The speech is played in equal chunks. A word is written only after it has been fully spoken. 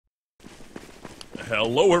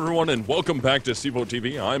Hello everyone and welcome back to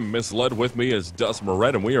CEVO-TV. I'm Misled, with me is Dust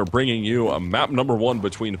Moret, and we are bringing you a map number 1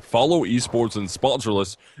 between Follow eSports and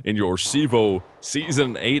Sponsorless in your CEVO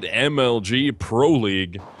Season 8 MLG Pro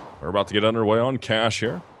League. We're about to get underway on Cash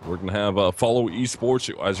here. We're going to have Follow eSports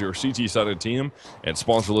as your CT-sided team, and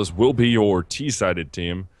Sponsorless will be your T-sided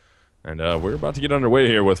team. And we're about to get underway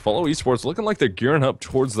here with Follow eSports looking like they're gearing up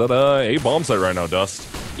towards that A-bomb site right now, Dust.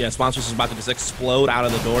 Yeah, Sponsorless is about to just explode out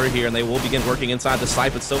of the door here, and they will begin working inside the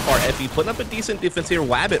site, but so far, FE putting up a decent defense here.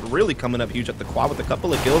 Wabbit really coming up huge at the quad with a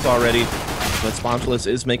couple of kills already, but Sponsorless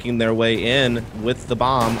is making their way in with the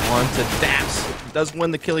bomb onto Daps. Does win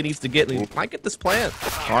the kill he needs to get, and he might get this plant.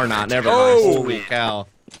 Or not, never mind. Holy cow.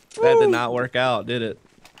 That did not work out, did it?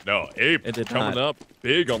 No, Ape coming up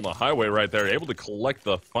big on the highway right there, able to collect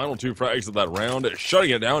the final 2 frags of that round, shutting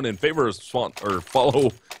it down in favor of Follow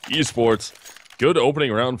eSports. Good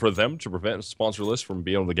opening round for them to prevent Sponsorless from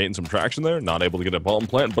being able to gain some traction there. Not able to get a bomb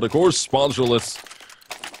plant, but of course Sponsorless,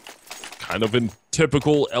 kind of in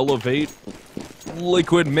typical Elevate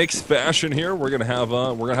liquid mix fashion here. We're gonna have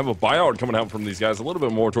a buyout coming out from these guys, a little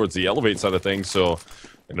bit more towards the Elevate side of things. So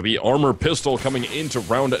gonna be Armor Pistol coming into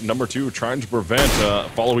round number 2, trying to prevent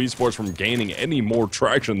Follow eSports from gaining any more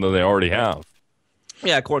traction than they already have.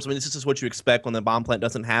 Yeah, of course. I mean, this is what you expect when the bomb plant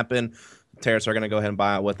doesn't happen. Terrorists are going to go ahead and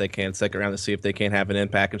buy out what they can second round to see if they can have an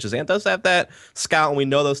impact. And Shazam does have that scout, and we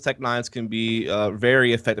know those Tech 9s can be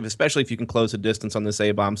very effective, especially if you can close the distance on this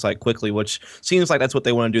A-bomb site quickly, which seems like that's what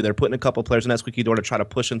they want to do. They're putting a couple players in that squeaky door to try to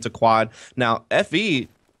push into quad. Now, FE,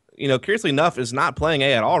 you know, curiously enough, is not playing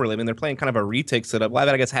A at all, really. I mean, they're playing kind of a retake setup.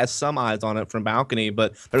 Wabbit, I guess, has some eyes on it from balcony,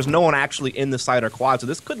 but there's no one actually in the site or quad, so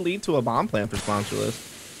this could lead to a bomb plant for Sponsorless.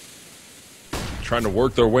 Trying to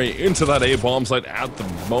work their way into that A-bomb site at the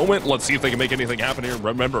moment. Let's see if they can make anything happen here.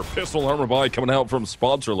 Remember, pistol armor buy coming out from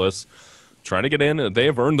Sponsorless. Trying to get in. They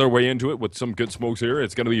have earned their way into it with some good smokes here.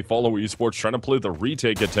 It's going to be Follow eSports trying to play the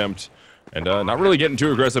retake attempt and not really getting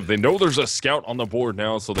too aggressive. They know there's a scout on the board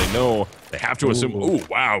now, so they know they have to assume. Ooh,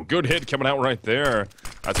 wow. Good hit coming out right there.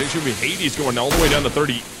 I think should be Hades going all the way down to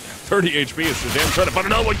 30 HP. It's Shazam trying to find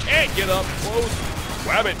another one. Can't get up close.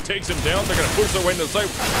 Wabbit takes him down. They're going to push their way into the site.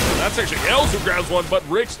 And that's actually Els who grabs one, but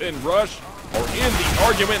Rix and Rush are in the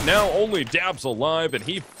argument. Now only Dab's alive, and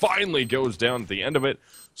he finally goes down at the end of it.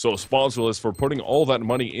 So Sponsorless, for putting all that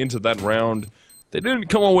money into that round, they didn't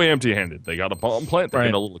come away empty-handed. They got a bomb plant. They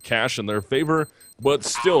got a little cash in their favor, but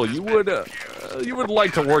still, you would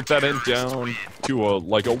like to work that in down to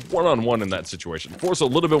like a one-on-one in that situation. Force a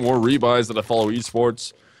little bit more rebuys that Follow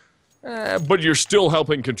eSports. But you're still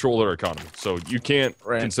helping control their economy, so you can't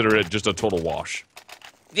consider it just a total wash.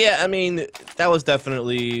 Yeah, I mean, that was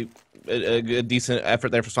definitely a decent effort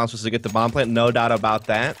there for Sponsorless to get the bomb plant, no doubt about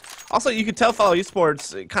that. Also, you could tell Follow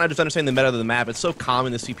eSports kind of just understanding the meta of the map. It's so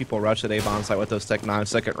common to see people rush at A-bomb site with those Tech 9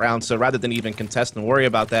 second round, so rather than even contest and worry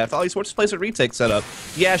about that, Follow eSports plays a retake setup.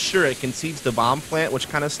 Yeah, sure, it concedes the bomb plant, which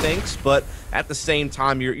kind of stinks, but at the same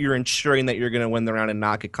time, you're ensuring that you're going to win the round and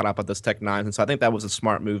not get caught up with those Tech 9s, and so I think that was a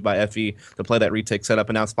smart move by FE to play that retake setup,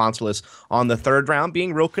 and now Sponsorless on the 3rd round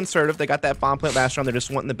being real conservative. They got that bomb plant last round. They're just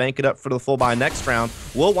wanting to bank it up for the full buy next round.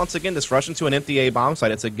 Will once again just rush into an empty A-bomb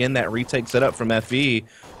site. It's again that retake setup from FE.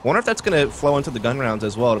 Wonder if that's going to flow into the gun rounds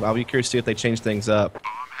as well. I'll be curious to see if they change things up.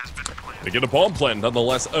 They get a bomb plant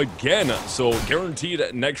nonetheless again, so guaranteed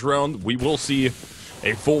next round we will see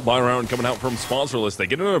a full buy round coming out from Sponsorless. They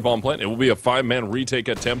get another bomb plant. It will be a 5-man retake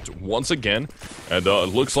attempt once again, and it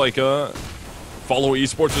looks like Follow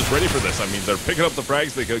eSports is ready for this. I mean, they're picking up the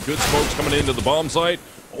frags. They got good smokes coming into the bomb site,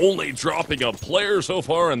 only dropping a player so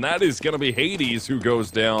far, and that is going to be Hades who goes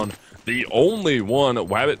down. The only one.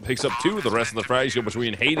 Wabbit picks up 2. The rest of the frags go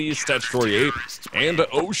between Hades, Statutory Ape, and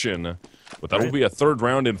Ocean. But that will be a 3rd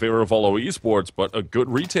round in favor of Follow eSports, but a good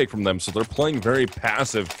retake from them. So they're playing very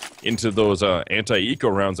passive into those anti-eco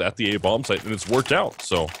rounds at the A-bomb site, and it's worked out.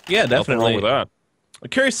 So yeah, definitely. Nothing wrong with that. I'm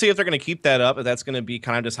curious to see if they're going to keep that up, if that's going to be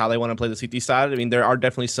kind of just how they want to play the CT side. I mean, there are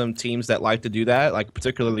definitely some teams that like to do that, like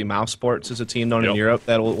particularly Mouse Sports is a team known in Europe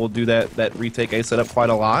that will do that retake A setup quite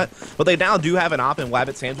a lot. But they now do have an op in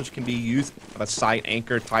Wabbit's hands, which can be used as a site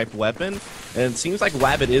anchor type weapon. And it seems like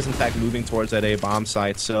Wabbit is, in fact, moving towards that A-bomb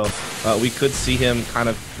site. So we could see him kind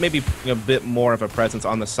of maybe a bit more of a presence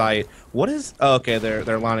on the site. What is... Oh, okay,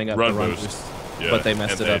 they're lining up the run boost. Yeah, but they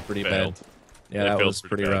messed it up pretty bad. Yeah, that was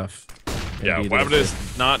pretty rough. Yeah, Wabbit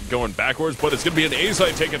is not going backwards, but it's going to be an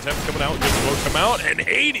A-side take attempt coming out. Gets will come out, and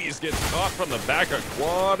Hades gets caught from the back of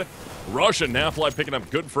quad. Rush and Nafly picking up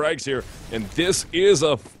good frags here, and this is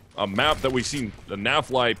a map that we've seen the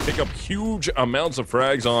Nafly pick up huge amounts of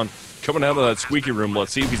frags on coming out of that squeaky room.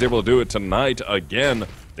 Let's see if he's able to do it tonight again.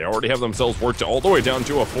 They already have themselves worked all the way down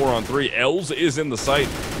to a 4-on-3. Els is in the site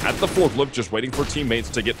at the forklift, just waiting for teammates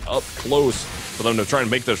to get up close for them to try and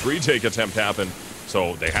make this retake attempt happen.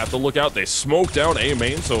 So they have to look out. They smoke down A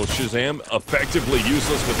main, so Shazam effectively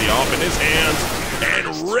useless with the off in his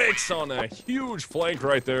hands. And Rix on a huge flank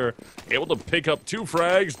right there, able to pick up 2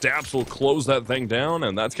 frags. Daps will close that thing down,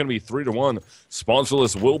 and that's going to be 3-1.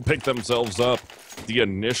 Sponsorless will pick themselves up the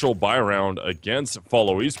initial buy round against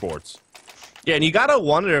Follow Esports. Yeah, and you gotta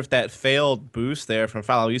wonder if that failed boost there from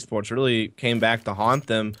Follow Esports really came back to haunt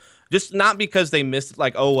them. Just not because they missed,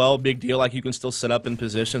 like, oh, well, big deal, like, you can still sit up in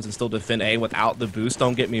positions and still defend A without the boost,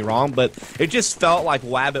 don't get me wrong, but it just felt like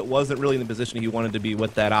Wabbit wasn't really in the position he wanted to be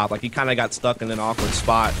with that op. Like, he kind of got stuck in an awkward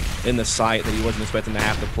spot in the site that he wasn't expecting to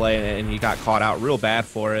have to play, and he got caught out real bad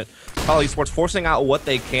for it. Follow Esports forcing out what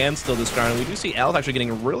they can still this round, and we do see Els actually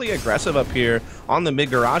getting really aggressive up here on the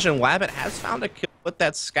mid garage, and Wabbit has found a kill with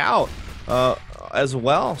that scout as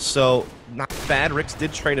well, so not bad. Rix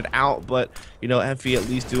did trade it out, but you know, Effie at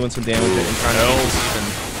least doing some damage and trying to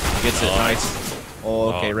and gets it nice.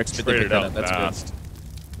 Oh, okay, Rix did pick that up. That's fast.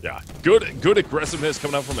 Good. Yeah, good aggressiveness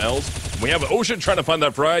coming out from Els. We have Ocean trying to find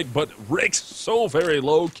that frag, but Rix so very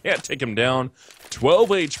low, can't take him down. 12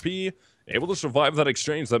 HP, able to survive that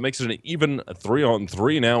exchange. That makes it an even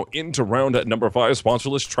 3-on-3 now into round at number 5.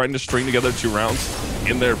 Sponsorless trying to string together 2 rounds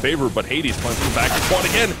in their favor, but Hades punches him back to quad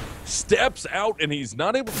again. Steps out, and he's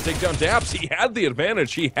not able to take down Daps. He had the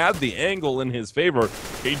advantage. He had the angle in his favor.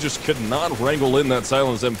 He just could not wrangle in that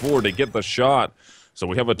Silence M4 to get the shot. So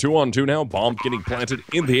we have a 2-on-2 now. Bomb getting planted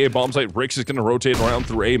in the A bomb site. Rix is going to rotate around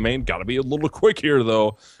through A main. Got to be a little quick here,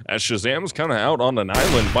 though, as Shazam's kind of out on an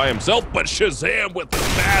island by himself. But Shazam with the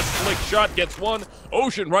fast flick shot gets one.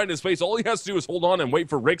 Ocean right in his face. All he has to do is hold on and wait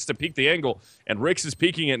for Rix to peek the angle. And Rix is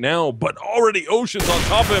peeking it now, but already Ocean's on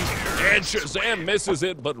top of him. And Shazam misses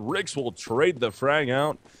it, but Rix will trade the frag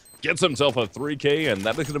out. Gets himself a 3K, and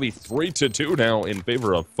that is going to be 3-2 now in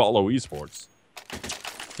favor of Follow Esports.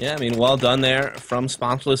 Yeah, I mean, well done there from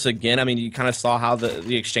Sponsorless again. I mean, you kind of saw how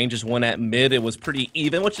the exchanges went at mid. It was pretty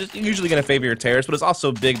even, which is usually going to favor your terrorists, but it's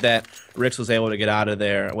also big that Rix was able to get out of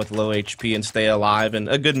there with low HP and stay alive, and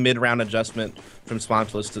a good mid-round adjustment from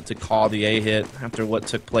Sponsorless to call the A hit after what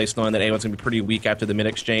took place, knowing that A was going to be pretty weak after the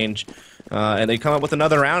mid-exchange. And they come up with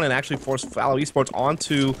another round and actually force Follow Esports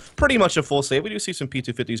onto pretty much a full save. We do see some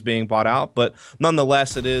P250s being bought out, but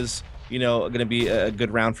nonetheless, it is, you know, going to be a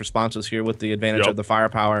good round for sponsors here with the advantage of the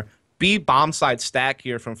firepower. B bomb site stack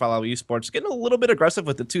here from Follow Esports, getting a little bit aggressive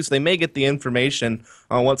with it too, so they may get the information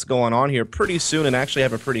on what's going on here pretty soon and actually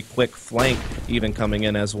have a pretty quick flank even coming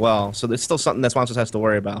in as well. So there's still something that sponsors has to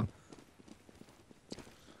worry about.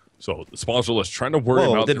 So the Sponsorless trying to worry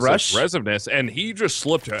about this aggressiveness, and he just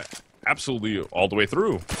slipped absolutely all the way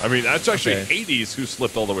through. I mean, that's actually Hades who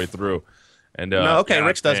slipped all the way through. And no, okay,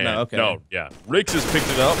 Rix does now. Okay. No, yeah, Rix has picked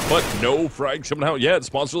it up, but no frag coming out yet.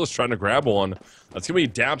 Sponsorless trying to grab one. That's gonna be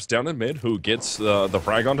Daps down in mid, who gets the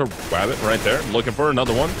frag onto Wabbit right there, looking for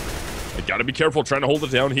another one. They gotta be careful trying to hold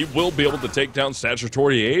it down. He will be able to take down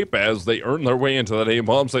Statutory Ape as they earn their way into that A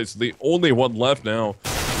bomb site. So the only one left now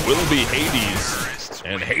will be Hades,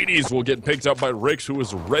 and Hades will get picked up by Rix, who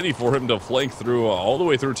is ready for him to flank through all the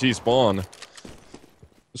way through T-spawn.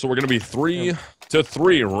 So we're gonna be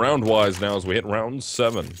 3-3 round-wise now as we hit round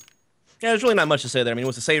 7. Yeah, there's really not much to say there. I mean, it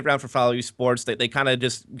was a save round for Follow Esports. They kind of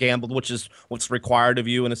just gambled, which is what's required of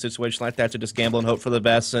you in a situation like that, to just gamble and hope for the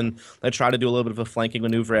best. And they tried to do a little bit of a flanking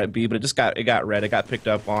maneuver at B, but it got red. It got picked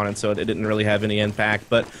up on, and so it didn't really have any impact.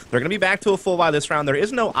 But they're going to be back to a full buy this round. There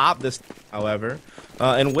is no op this, however.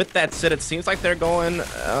 And with that said, it seems like they're going,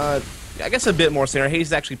 I guess, a bit more center. Hayes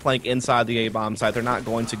is actually playing inside the A-bomb site. They're not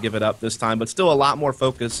going to give it up this time, but still a lot more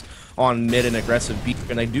focus on mid and aggressive B.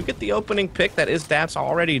 And they do get the opening pick. That is Daps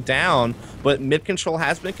already down, but mid control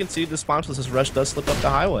has been conceded to Sponsorless as Rush does slip up the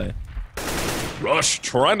highway. Rush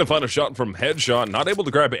trying to find a shot from Headshot, not able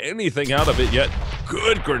to grab anything out of it yet.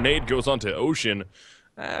 Good grenade goes onto Ocean.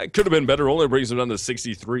 Could have been better, only brings him down to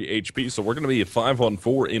 63 HP, so we're going to be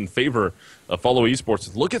 5-on-4 in favor of Follow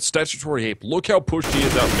Esports. Look at Statutory Ape. Look how pushed he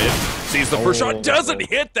is out mid. Sees the first shot, doesn't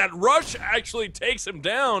hit. That Rush actually takes him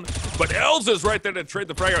down, but Els is right there to trade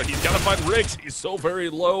the frag out. He's got to find Rix. He's so very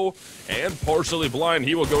low and partially blind.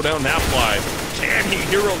 He will go down half-life. Can he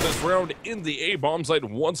hero this round in the A-bomb site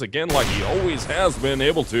once again like he always has been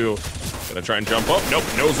able to? Gonna try and jump up. Nope,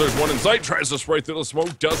 knows there's one in sight. Tries to spray through the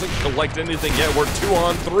smoke. Doesn't collect anything yet. We're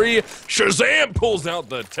 2-on-3. Shazam pulls out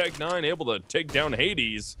the Tech 9, able to take down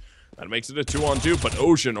Hades. That makes it a 2-on-2, but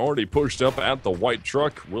Ocean already pushed up at the white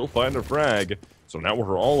truck. Will find a frag. So now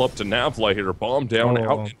we're all up to Navla here. Bomb down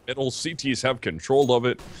out in middle. CTs have control of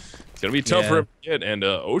it. It's going to be tough for him to get, and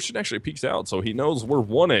Ocean actually peeks out, so he knows where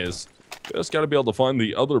one is. Just got to be able to find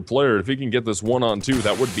the other player. If he can get this 1-on-2,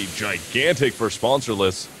 that would be gigantic for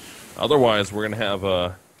Sponsorless. Otherwise, we're gonna have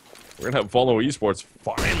Follow eSports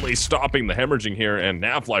finally stopping the hemorrhaging here, and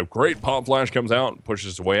Naflife, great pop flash, comes out,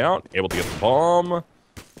 pushes his way out, able to get the bomb.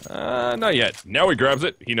 Not yet. Now he grabs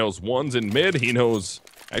it. He knows one's in mid. He knows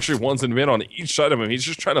actually one's in mid on each side of him. He's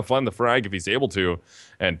just trying to find the frag if he's able to,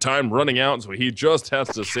 and time running out, so he just has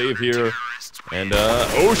to save here. And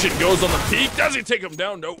Ocean goes on the peak. Does he take him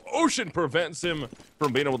down? No. Ocean prevents him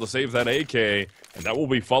from being able to save that AK, and that will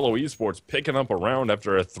be Follow eSports picking up a round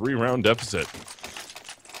after a 3-round deficit.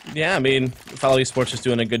 Yeah, I mean, Follow eSports is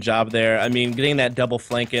doing a good job there. I mean, getting that double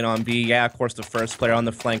flank in on B, yeah, of course, the first player on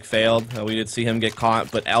the flank failed. We did see him get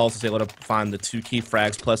caught, but Els was able to find the 2 key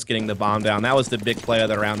frags, plus getting the bomb down. That was the big play of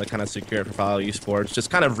the round that kind of secured for Follow eSports. Just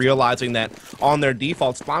kind of realizing that on their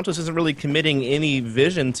default, Sponsors isn't really committing any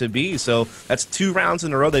vision to B, so that's 2 rounds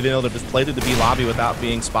in a row they've been able to just play through the B lobby without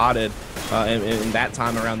being spotted. And that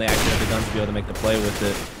time around, they actually had the guns to be able to make the play with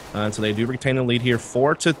it. And so they do retain the lead here,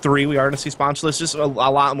 4-3. We are going to see Sponsorless just a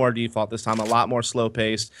lot more default this time, a lot more slow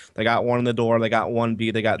paced. They got 1 in the door, they got 1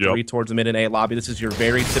 B, they got 3 towards the mid and A lobby. This is your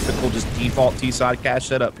very typical just default T-side cash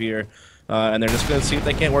setup here. And they're just going to see if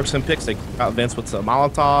they can't work some picks. They got Vince with the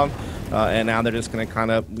Molotov, and now they're just going to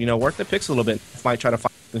kind of, work the picks a little bit. Might try to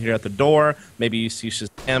find them here at the door. Maybe you see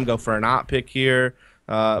Shazam go for an op pick here.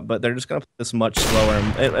 But they're just going to play this much slower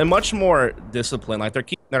and much more disciplined. Like, they're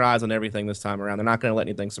keeping their eyes on everything this time around. They're not going to let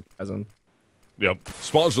anything surprise them. Yep.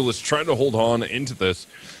 Sponsorless trying to hold on into this.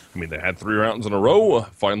 I mean, they had 3 rounds in a row.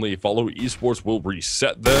 Finally, Follow eSports will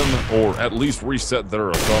reset them, or at least reset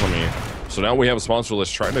their economy. So now we have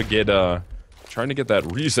Sponsorless trying to get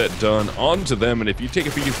that reset done onto them. And if you take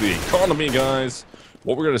a peek at the economy, guys,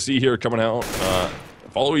 what we're going to see here coming out,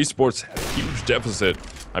 Follow eSports had a huge deficit.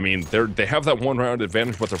 I mean, they have that 1-round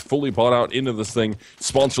advantage, but they're fully bought out into this thing.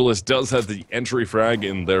 Sponsorless does have the entry frag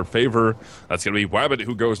in their favor. That's going to be Wabbit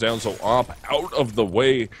who goes down, so Op out of the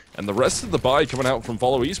way. And the rest of the buy coming out from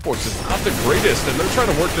Follow eSports is not the greatest, and they're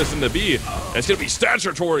trying to work this into B. And it's going to be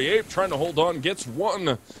Statutory Ape trying to hold on, gets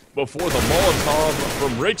 1 before the Molotov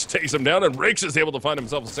from Rix takes him down, and Rix is able to find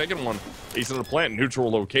himself a second one. He's in a plant neutral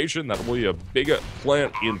location. That'll be a big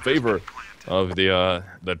plant in favor of the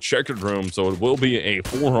checkered room, so it will be a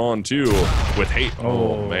 4-on-2 with Hate.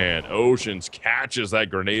 Oh man, Oceans catches that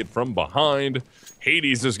grenade from behind.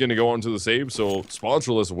 Hades is going to go onto the save, so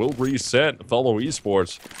Sponsorless will reset. Follow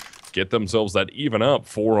eSports get themselves that even up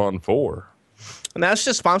 4-on-4. And that's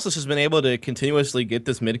just Sponsorless has been able to continuously get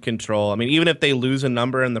this mid control. I mean, even if they lose a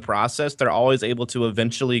number in the process, they're always able to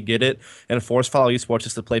eventually get it and force Follow eSports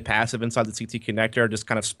just to play passive inside the CT connector, or just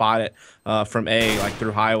kind of spot it from A, like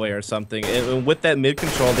through highway or something. And with that mid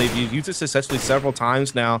control, they've used it successfully several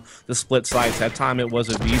times now. The split sites. That time it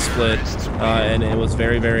was a V split, and it was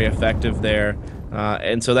very, very effective there.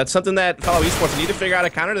 And so that's something that Follow eSports need to figure out a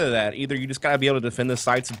counter to that. Either you just got to be able to defend the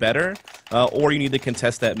sites better, or you need to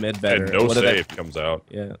contest that mid better. And no save comes out.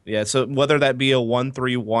 Yeah. So whether that be a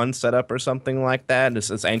 1-3-1 setup or something like that,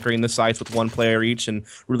 it's anchoring the sites with 1 player each and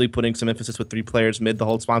really putting some emphasis with 3 players mid to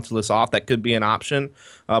hold Sponsorless off, that could be an option.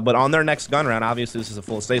 But on their next gun round, obviously this is a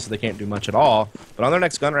full stage, so they can't do much at all. But on their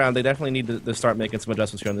next gun round, they definitely need to start making some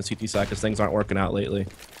adjustments here on the CT side, because things aren't working out lately.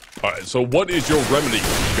 All right, so what is your remedy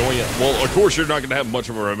going in? Well, of course, you're not going to have much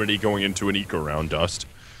of a remedy going into an eco round, Dust.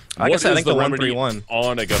 I guess I think the 1-3-1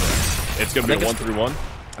 on a gun round. It's going to be a 1-3-1?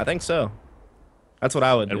 I think so. That's what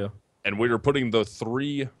I would do. And we're putting the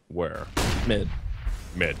 3 where? Mid.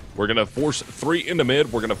 We're going to force 3 into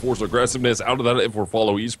mid. We're going to force aggressiveness out of that if we're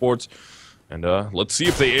Follow eSports. And let's see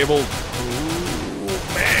if they able... Ooh,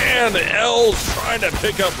 man, L's trying to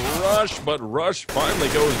pick up Rush, but Rush finally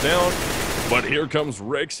goes down. But here comes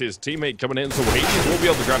Rix, his teammate coming in, so Hades will be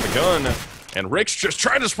able to grab the gun. And Rix just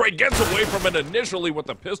trying to spray, gets away from it initially with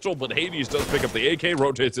the pistol, but Hades does pick up the AK,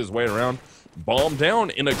 rotates his way around. Bomb down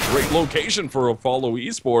in a great location for a Follow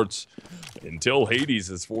eSports until Hades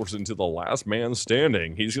is forced into the last man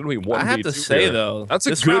standing. He's going to be 1v2. I have to say, though, that's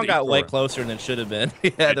this round got way closer than it should have been.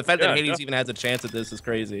 Yeah, the fact that Hades even has a chance at this is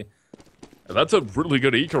crazy. That's a really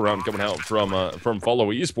good eco round coming out from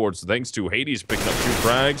Follow eSports, thanks to Hades picking up 2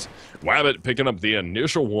 frags, Wabbit picking up the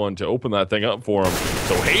initial one to open that thing up for him.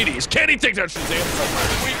 So Hades, can he take that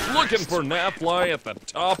Shazam? Looking for Nafly at the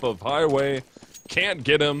top of highway, can't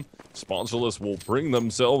get him. Sponsorless will bring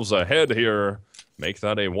themselves ahead here, make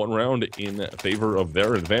that a 1 round in favor of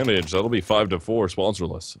their advantage. That'll be 5-4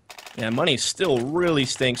 Sponsorless. Yeah, money still really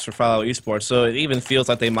stinks for Follow eSports, so it even feels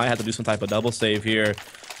like they might have to do some type of double save here.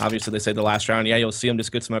 Obviously, they say the last round, yeah, you'll see them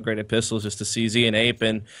just get some upgraded pistols just to CZ and Ape,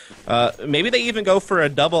 and maybe they even go for a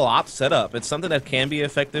double op setup. It's something that can be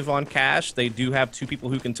effective on Cash. They do have two people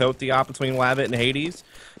who can tote the op between Wabbit and Hades,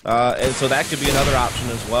 and so that could be another option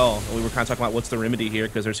as well. We were kind of talking about what's the remedy here,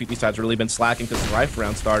 because their CT side's really been slacking because the rifle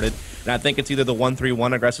round started, and I think it's either the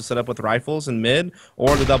 1-3-1 aggressive setup with rifles in mid,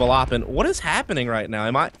 or the double op. And what is happening right now?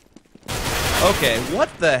 Okay, what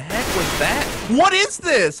the heck was that? What is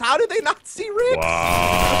this? How did they not see Rick?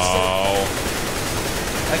 Wow.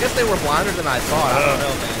 I guess they were blinder than I thought. I don't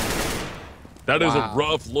know, man. That is a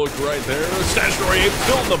rough look right there. Statutory Ape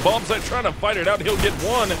still in the bomb site, trying to fight it out. He'll get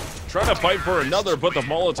one, trying to fight for another, but the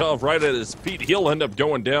Molotov right at his feet. He'll end up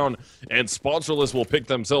going down, and Sponsorless will pick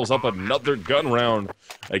themselves up another gun round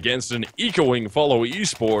against an echoing Follow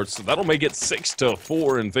eSports. That'll make it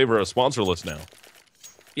 6-4 in favor of Sponsorless now.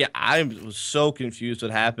 Yeah, I was so confused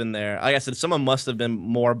what happened there. Like I said, someone must have been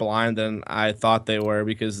more blind than I thought they were,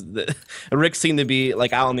 because Rick seemed to be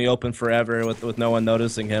like out in the open forever with no one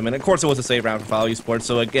noticing him. And of course, it was a save round for Follow eSports,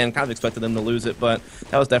 so again, kind of expected them to lose it, but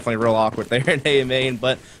that was definitely real awkward there in A main.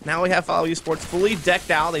 But now we have Follow eSports fully decked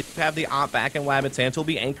out. They have the op back in Wabbit's hands. He'll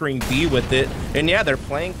be anchoring B with it. And yeah, they're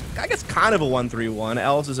playing, I guess, kind of a 1-3-1.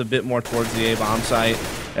 Els is a bit more towards the A bomb site,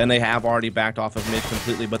 and they have already backed off of mid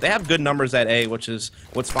completely. But they have good numbers at A, which is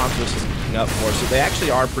what Sponsorless is picking up for, so they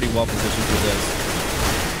actually are pretty well positioned for this.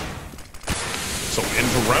 So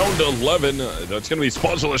into round 11, that's going to be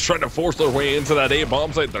Sponsorless trying to force their way into that A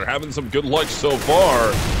bomb site. They're having some good luck so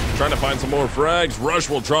far, trying to find some more frags.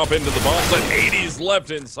 Rush will drop into the bomb site. 80's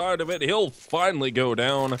left inside of it. He'll finally go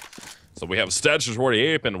down. So we have Statutory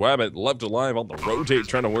Ape and Wabbit left alive on the rotate,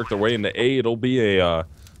 trying to work their way into A. It'll be a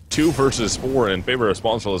 2 versus 4 in favor of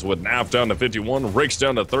Sponsorless, with Naf down to 51, Rick's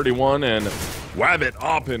down to 31, and Wabbit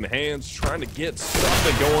op in hands, trying to get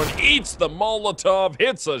something going. Eats the Molotov,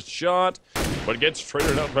 hits a shot, but gets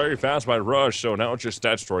traded out very fast by Rush. So now it's just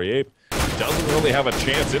Statutory Ape. Doesn't really have a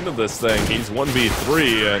chance into this thing. He's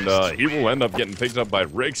 1v3, and he will end up getting picked up by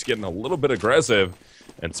Rick's, getting a little bit aggressive.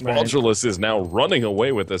 And Sponsorless is now running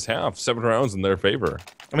away with this half. 7 rounds in their favor.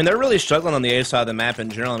 I mean, they're really struggling on the A side of the map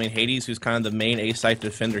in general. I mean, Hades, who's kind of the main A site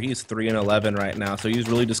defender, he's 3-11 right now, so he's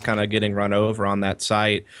really just kind of getting run over on that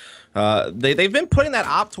site. They've been putting that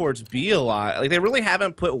op towards B a lot. Like, they really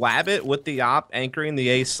haven't put Wabbit with the op anchoring the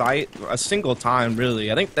A site a single time,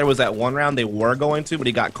 really. I think there was that one round they were going to, but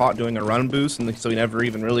he got caught doing a run boost, and so he never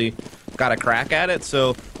even really got a crack at it.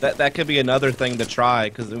 So that could be another thing to try,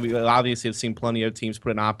 because we obviously have seen plenty of teams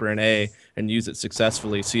put an op in A and use it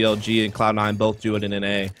successfully. CLG and Cloud9 both do it in an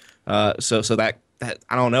A. So that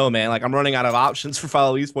I don't know, man. Like, I'm running out of options for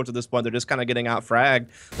Follow eSports at this point. They're just kind of getting out fragged.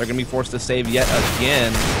 They're going to be forced to save yet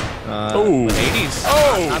again. Oh,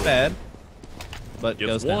 80s. Not bad. But gets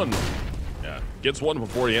goes one. Down. Yeah, gets one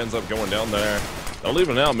before he ends up going down there. They'll leave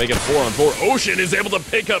him now, make it 4-on-4. Ocean is able to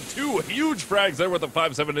pick up 2 huge frags there with a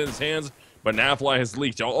 5-7 in his hands. But Nafly has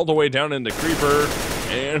leaked all the way down into Creeper,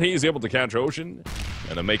 and he's able to catch Ocean.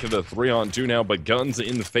 And to make it a 3-on-2 now, but guns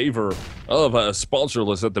in favor of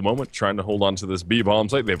Sponsorless at the moment, trying to hold on to this B bomb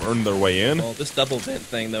site. They've earned their way in. Well, this double vent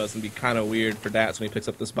thing, though, is going to be kind of weird for Dats when he picks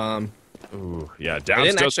up this bomb. Ooh, yeah, Dats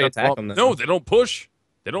didn't actually attack him, though. No, they don't push.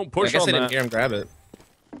 They don't push on that. I guess I didn't hear him grab it.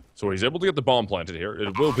 So he's able to get the bomb planted here.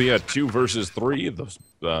 It will be a 2 versus 3.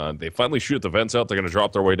 They finally shoot the vents out. They're going to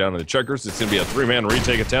drop their way down to the checkers. It's going to be a 3-man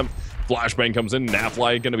retake attempt. Flashbang comes in.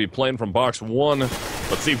 Nafly going to be playing from box 1.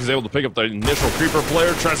 Let's see if he's able to pick up the initial creeper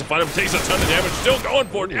player. Tries to find him. Takes a ton of damage. Still going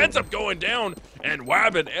for it. Ends up going down. And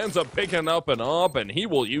Wabbit ends up picking up an op. And he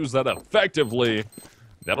will use that effectively.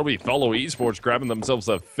 That'll be Follow eSports grabbing themselves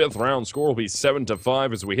a 5th round. Score will be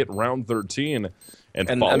 7-5 as we hit round 13. And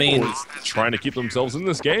Follow is trying to keep themselves in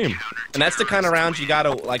this game. And that's the kind of rounds you got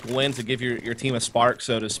to like win to give your team a spark,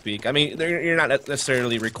 so to speak. I mean, you're not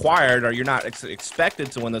necessarily required or you're not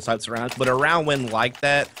expected to win those types of rounds, but a round win like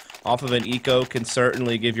that off of an eco can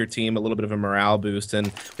certainly give your team a little bit of a morale boost.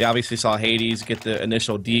 And we obviously saw Hades get the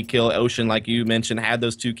initial D kill. Ocean, like you mentioned, had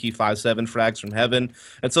those 2 key 5-7 frags from Heaven.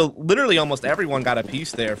 And so literally almost everyone got a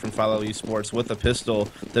piece there from Follow eSports with a pistol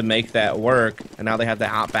to make that work. And now they have the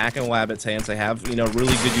out back in Wabbit's hands. They have, you know,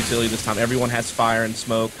 really good utility this time. Everyone has fire and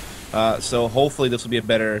smoke. So hopefully this will be a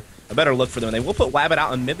better look for them. And they will put Wabbit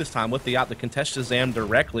out in mid this time with the out. The contest Shazam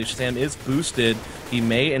directly. Shazam is boosted. He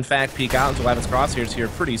may, in fact, peek out into Wabbit's crosshairs here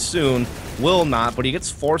pretty soon. Will not, but he gets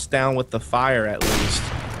forced down with the fire at least.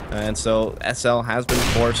 And so SL has been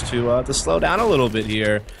forced to slow down a little bit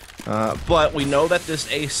here. But we know that this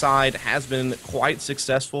A side has been quite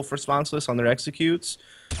successful for Sponsorless on their executes.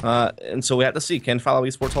 And so we have to see, can Follow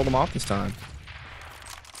eSports hold them off this time?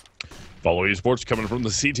 Follow eSports coming from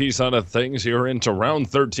the CT side of things here into round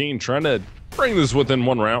 13, trying to bring this within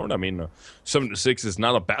one round. I mean, 7-6 is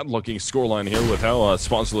not a bad-looking scoreline here with how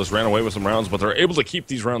Sponsorless ran away with some rounds, but they're able to keep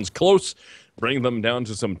these rounds close, bring them down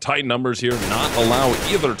to some tight numbers here, not allow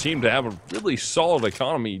either team to have a really solid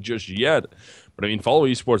economy just yet. But I mean, Follow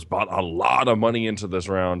Esports bought a lot of money into this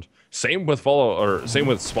round. Same with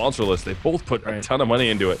Sponsorless. They both put a ton of money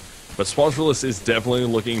into it, but Sponsorless is definitely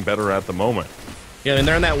looking better at the moment. Yeah, and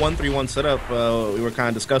they're in that 1-3-1 setup we were kind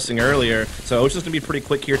of discussing earlier. So it's just going to be pretty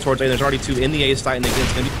quick here towards A. There's already 2 in the A site, and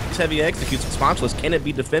against going to be heavy executes with Sponsorless. Can it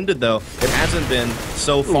be defended, though? It hasn't been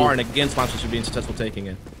so far, and again, Sponsorless should be successful taking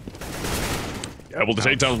it. Able to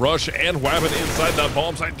take down Rush and Wabbit inside that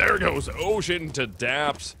bomb site. There goes Ocean to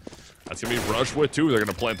Daps. That's going to be Rush with 2. They're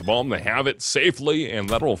going to plant the bomb. They have it safely, and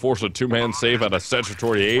that will force a 2-man save out of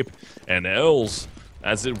Statutory Ape and Els,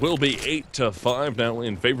 as it will be 8-5 now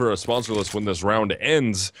in favor of Sponsorless when this round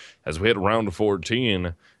ends, as we hit round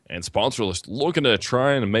 14. And Sponsorless looking to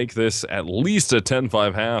try and make this at least a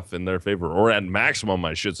 10-5 half in their favor, or at maximum,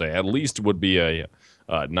 I should say. At least would be a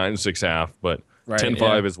 9-6 half, but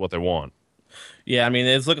 10-5 is what they want. Yeah, I mean,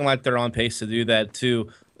 it's looking like they're on pace to do that, too.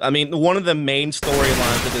 I mean, one of the main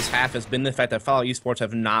storylines of this half has been the fact that Follow Esports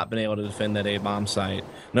have not been able to defend that A-bomb site,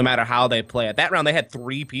 no matter how they play it. That round, they had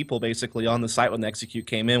 3 people basically on the site when the Execute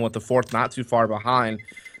came in, with the 4th not too far behind,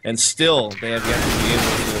 and still they have yet to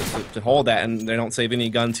be able to hold that, and they don't save any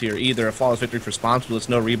guns here either. A flawless victory for Sponsorless,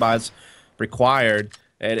 no rebuys required,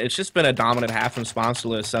 and it's just been a dominant half from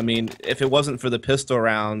Sponsorless. I mean, if it wasn't for the pistol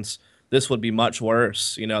rounds, this would be much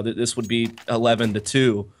worse. You know, this would be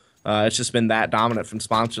 11-2. It's just been that dominant from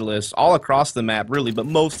Sponsorless all across the map, really, but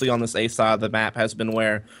mostly on this A side of the map has been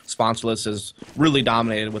where Sponsorless has really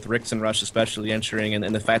dominated, with Rix and Rush especially entering,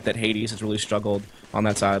 and the fact that Hades has really struggled on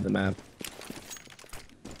that side of the map.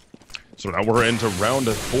 So now we're into round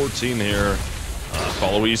 14 here.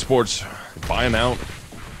 Follow Esports buying out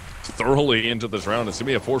thoroughly into this round. It's going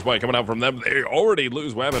to be a force buy coming out from them. They already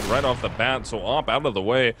lose Wabbit right off the bat, so Op out of the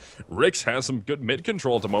way. Rix has some good mid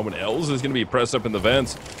control at the moment. Els is going to be pressed up in the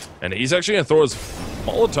vents, and he's actually going to throw his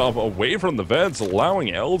Molotov away from the vents,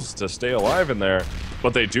 allowing Els to stay alive in there.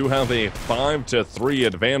 But they do have a 5-3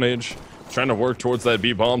 advantage. Trying to work towards that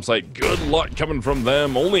B bomb site. Good luck coming from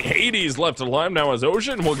them. Only Hades left alive now, as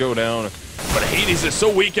Ocean will go down. But Hades is so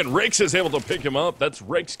weak, and Rix is able to pick him up. That's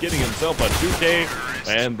Rix getting himself a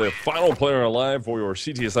 2K. And the final player alive for your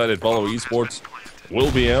CT-sided Follow Esports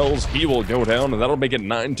will be Els. He will go down, and that'll make it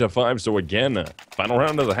 9-5. So again, final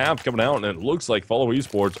round of the half coming out, and it looks like Follow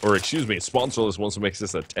Esports, or excuse me, Sponsorless wants to make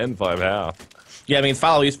this a 10-5 half. Yeah, I mean,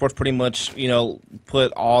 Follow Esports pretty much, you know,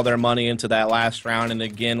 put all their money into that last round, and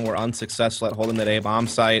again, were unsuccessful at holding that A-bomb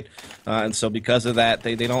site. And so because of that,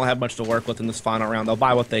 they don't have much to work with in this final round. They'll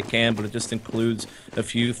buy what they can, but it just includes a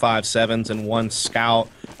few 5-7s and 1 scout,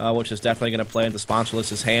 which is definitely going to play into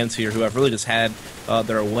Sponsorless' hands here, who have really just had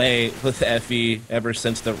their way with the FE ever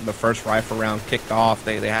since the first rifle round kicked off.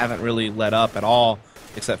 They haven't really let up at all,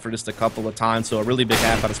 except for just a couple of times. So a really big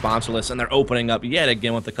half out of Sponsorless, and they're opening up yet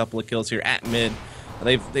again with a couple of kills here at mid.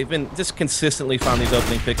 They've been just consistently finding these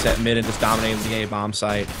opening picks at mid and just dominating the A-bomb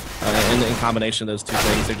site. In combination of those two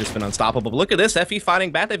things, they've just been unstoppable. But look at this, FE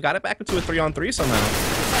fighting back. They've got it back into a 3-on-3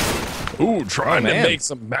 somehow. Ooh, trying to make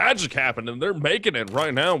some magic happen, and they're making it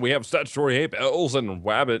right now. We have Statutory Ape, Els, and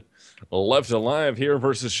Wabbit left alive here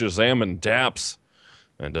versus Shazam and Daps.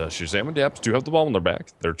 And Shazam and Daps do have the bomb on their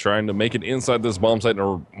back. They're trying to make it inside this bomb site,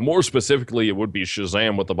 or more specifically, it would be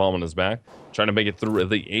Shazam with the bomb on his back, trying to make it through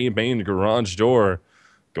the A main garage door.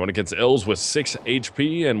 Going against Els with 6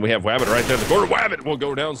 HP, and we have Wabbit right there in the corner. Wabbit will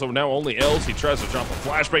go down, so now only Els. He tries to drop a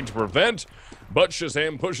flashbang to prevent, but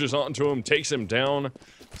Shazam pushes onto him, takes him down.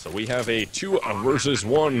 So we have a 2 versus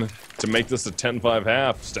 1 to make this a 10-5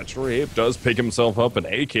 half. Statutory Ape does pick himself up an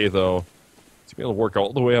AK, though. To be able to work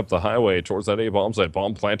all the way up the highway towards that A-bomb site.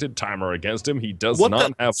 Bomb planted, timer against him. He does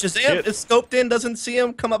not have Shazam is scoped in, doesn't see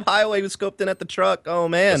him come up highway. He was scoped in at the truck. Oh,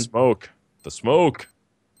 man. The smoke.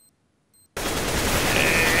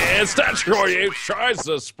 And Statutory Ape tries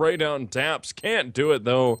to spray down Daps. Can't do it,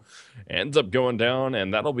 though. Ends up going down,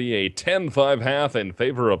 and that'll be a 10-5 half in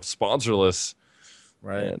favor of Sponsorless.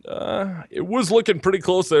 Right. And it was looking pretty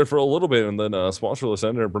close there for a little bit, and then Sponsorless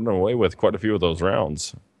ended up running away with quite a few of those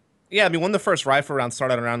rounds. Yeah, I mean, when the first rifle round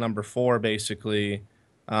started around number 4, basically,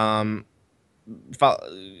 Follow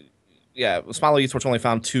Esports only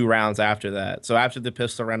found 2 rounds after that. So after the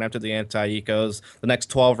pistol round, after the anti-ecos, the next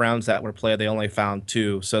 12 rounds that were played, they only found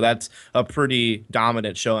 2. So that's a pretty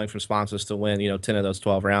dominant showing from Sponsors to win, 10 of those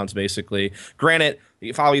 12 rounds, basically. Granted,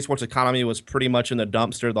 Follow Esports' economy was pretty much in the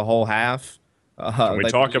dumpster the whole half. Can we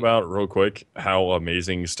talk about, real quick, how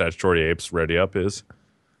amazing Statutory Ape's ready up is?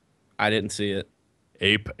 I didn't see it.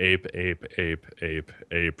 Ape, ape, ape, ape, ape,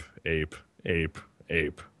 ape, ape, ape,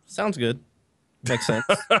 ape. Sounds good. Makes sense.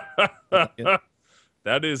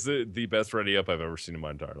 That is the best ready up I've ever seen in my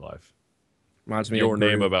entire life. Reminds me Your of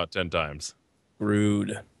name Groot. about 10 times.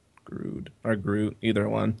 Groot, or Groot, either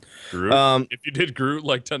one. Groot? If you did Groot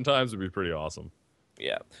like 10 times, it'd be pretty awesome.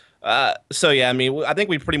 Yeah. So yeah, I mean, I think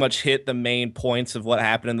we pretty much hit the main points of what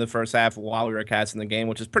happened in the first half while we were casting the game,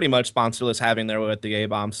 which is pretty much Sponsorless having their way with the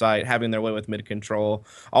A-bomb site, having their way with mid control,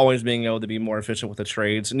 always being able to be more efficient with the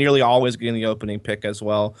trades, nearly always getting the opening pick as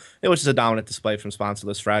well. It was just a dominant display from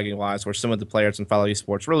Sponsorless fragging wise, where some of the players in Follow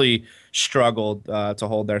Esports really struggled to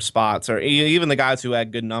hold their spots, or even the guys who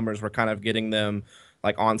had good numbers were kind of getting them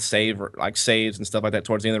like on save or like saves and stuff like that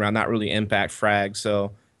towards the end of the round, not really impact frags.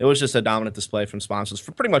 So it was just a dominant display from sponsors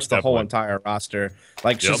for pretty much the whole entire roster.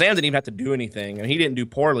 Like Shazam didn't even have to do anything, and he didn't do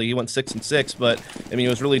poorly. He went 6-6, but I mean, it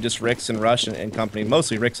was really just Rix and Rush and company,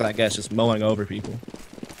 mostly Rix, I guess, just mowing over people.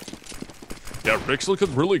 Yeah, Rix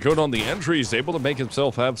looking really good on the entries, able to make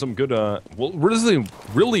himself have some good. Well,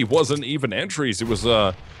 really wasn't even entries. It was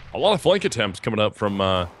a lot of flank attempts coming up from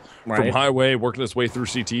Highway, working his way through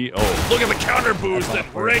CT. Oh, look at the counter boost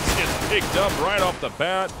that Rix gets picked up right off the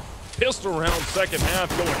bat. Pistol round second half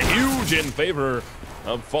going huge in favor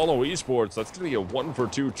of Follow Esports. That's going to be a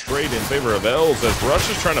 1-for-2 trade in favor of Els as Rush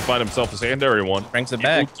is trying to find himself a secondary one. Brings it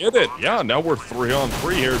back. Get it. Yeah, now we're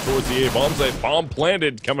 3-on-3 here towards the A-bomb site. Bomb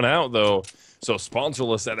planted coming out, though. So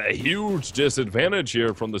Sponsorless at a huge disadvantage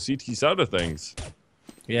here from the CT side of things.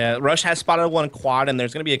 Yeah, Rush has spotted one quad, and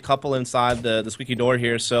there's going to be a couple inside the squeaky door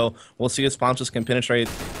here, so we'll see if Sponsorless can penetrate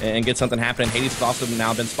and get something happening. Hades has also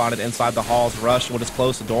now been spotted inside the halls. Rush will just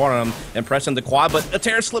close the door on him and press in the quad, but a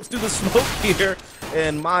tear slips through the smoke here,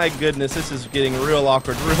 and my goodness, this is getting real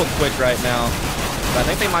awkward real quick right now. But I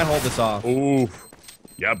think they might hold this off. Ooh.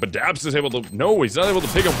 Yeah, but Dabs is able to... No, he's not able to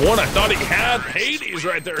pick up one. I thought he had Hades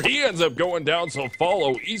right there. He ends up going down, so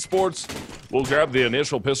Follow Esports will grab the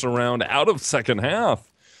initial pistol round out of second half.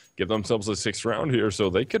 Give themselves a 6th round here, so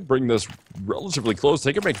they could bring this relatively close.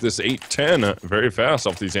 They could make this 8-10 very fast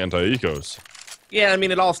off these anti-ecos. Yeah, I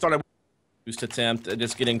mean, it all started with a boost attempt,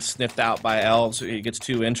 just getting sniffed out by Elves. He gets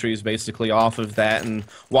 2 entries basically off of that, and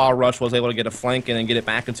while Rush was able to get a flank in and get it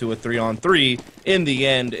back into a 3-on-3, in the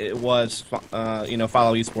end, it was, Follow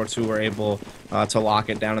Esports who were able to lock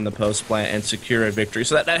it down in the post plant and secure a victory.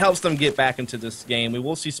 So that helps them get back into this game. We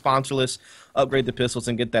will see Sponsorless upgrade the pistols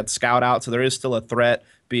and get that scout out, so there is still a threat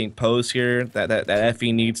being posed here that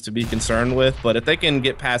FE needs to be concerned with. But if they can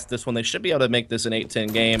get past this one, they should be able to make this an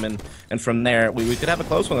 8-10 game, and from there we could have a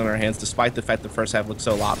close one in our hands, despite the fact the first half looked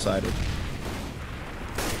so lopsided.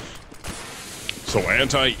 So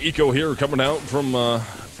anti-eco here coming out from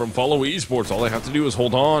Follow Esports. All they have to do is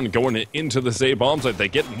hold on, going into the A-bomb site. They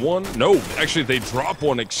get one. No, actually they drop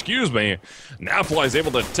one, excuse me. Nafly is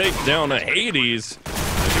able to take down a Hades.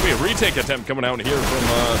 There's going to be a retake attempt coming out here from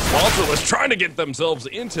Sponsorless, trying to get themselves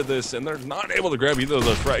into this, and they're not able to grab either of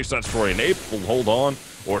those frags. Statutory and Ape will hold on,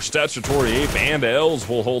 or Statutory Ape and Els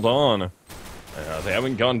will hold on. They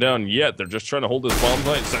haven't gone down yet. They're just trying to hold this bomb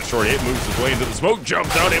site. Statutory Ape moves his way into the smoke,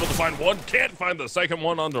 jumps out, able to find one, can't find the second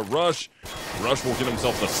one onto Rush. Rush will get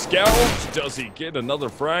himself the scout. Does he get another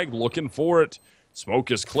frag? Looking for it.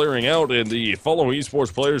 Smoke is clearing out, and the Follow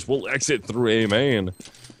Esports players will exit through A main.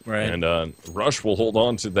 Right. And Rush will hold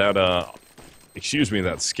on to that,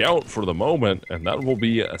 that scout for the moment, and that will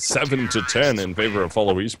be a 7-10 in favor of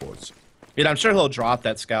Follow Esports. Yeah, I'm sure he'll drop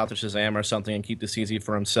that scout to Shazam or something and keep this easy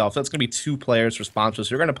for himself. That's going to be 2 players for sponsors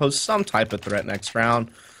who are going to pose some type of threat next round.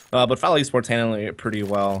 But Follow Esports handling it pretty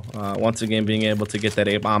well. Once again, being able to get that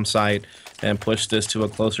A-bomb site and push this to a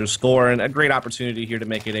closer score, and a great opportunity here to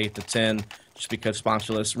make it 8-10, just because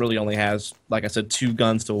Sponsorless really only has, like I said, 2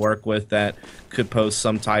 guns to work with that could pose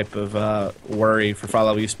some type of worry for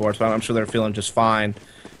Follow Esports, but I'm sure they're feeling just fine.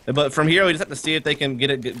 But from here, we just have to see if they can get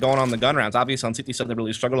it going on the gun rounds. Obviously, on CT side, they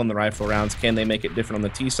really struggled on the rifle rounds. Can they make it different on the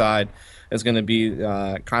T side is going to be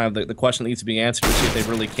kind of the question that needs to be answered to see if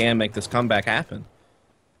they really can make this comeback happen.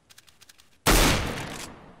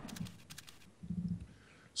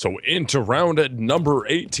 So into round at number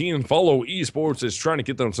 18, Follow Esports is trying to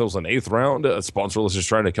get themselves an 8th round. Sponsorless is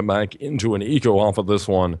trying to come back into an eco off of this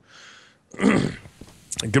one. It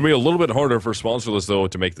could be a little bit harder for Sponsorless, though,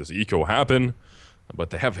 to make this eco happen. But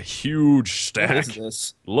they have a huge stack. What is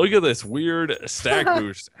this? Look at this weird stack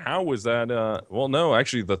boost. How was that? Well, no,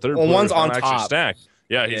 actually, the third one's on actually top. Stack.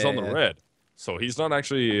 Yeah, he's on the yeah. red. So he's not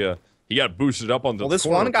actually... He got boosted up on the Well, this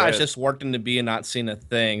corner one guy's bit. just worked into B and not seen a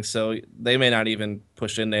thing, so they may not even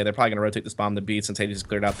push in there. They're probably going to rotate this bomb to B since Hades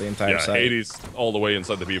cleared out the entire site. Hades all the way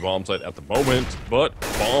inside the B bomb site at the moment, but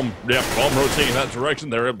bomb rotating that direction.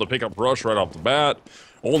 They're able to pick up Rush right off the bat.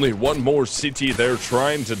 Only one more CT there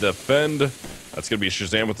trying to defend. That's going to be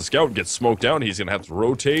Shazam with the scout. Gets smoked out. He's going to have to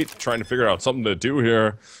rotate, trying to figure out something to do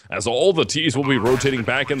here. As all the T's will be rotating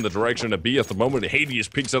back in the direction of B at the moment. Hades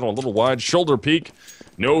peeks out a little wide. Shoulder peek.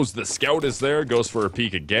 Knows the scout is there. Goes for a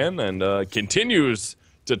peek again and continues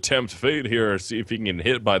to tempt fate here. See if he can get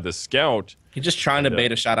hit by the scout. He's just trying to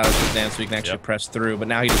bait a shot out of Shazam so he can actually press through, but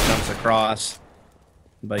now he just jumps across.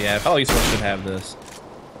 But yeah, eSports should have this.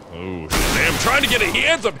 Oh, Shazam trying to get it. He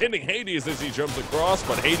ends up hitting Hades as he jumps across,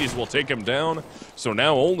 but Hades will take him down. So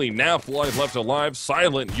now only Nafly left alive.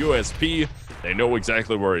 Silent USP. They know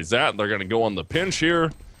exactly where he's at. They're going to go on the pinch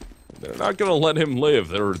here. They're not going to let him live.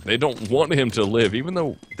 They don't want him to live, even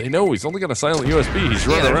though they know he's only got a silent USB. He's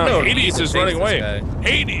running around. No, Hades is running away.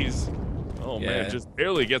 Hades! Oh, man, just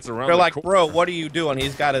barely gets around. They're like, bro, what are you doing?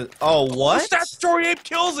 He's got to... Oh, what? Statutory Ape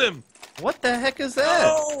kills him! What the heck is that?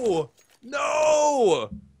 No! No!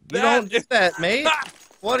 You don't get that, mate.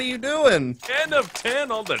 What are you doing? 10 of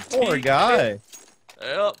 10 on the Poor guy.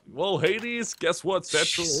 Well, Hades, guess what?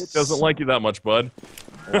 Statutory Ape doesn't like you that much, bud.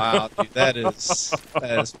 Wow, dude, that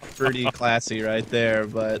is pretty classy right there,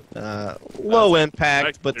 but low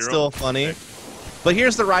impact, but still funny. But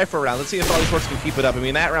here's the rifle round. Let's see if all these can keep it up. I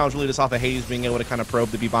mean, that round was really just off of Hades being able to kind of probe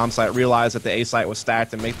the B bomb site, realize that the A site was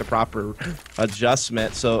stacked, and make the proper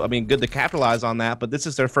adjustment. So, I mean, good to capitalize on that, but this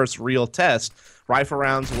is their first real test. Rifle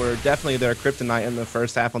rounds were definitely their kryptonite in the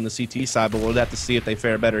first half on the CT side, but we'll have to see if they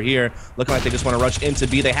fare better here. Looking like they just want to rush into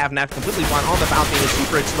B. They have Nap completely blind on the balcony in a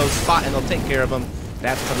super exposed spot, and they'll take care of him.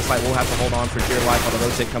 That's on the site. We'll have to hold on for dear life while the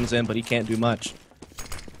rotate comes in, but he can't do much.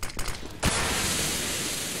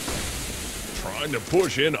 Trying to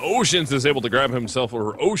push in. Oceans is able to grab himself,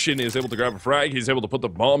 or Ocean is able to grab a frag. He's able to put the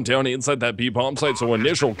bomb down inside that B bomb site. So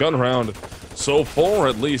initial gun round, so far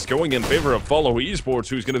at least, going in favor of Follow eSports,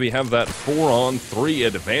 who's going to have that 4-on-3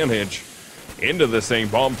 advantage into this thing.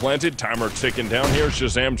 Bomb planted, timer ticking down here.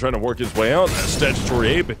 Shazam trying to work his way out. Statutory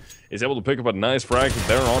Ape is able to pick up a nice frag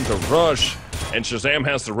there onto Rush. And Shazam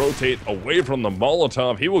has to rotate away from the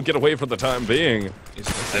Molotov. He will get away for the time being. And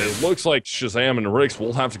it looks like Shazam and Rix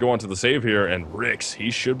will have to go onto the save here. And Rix,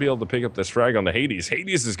 he should be able to pick up this frag on the Hades.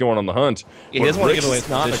 Hades is going on the hunt. Yeah, he doesn't want to give away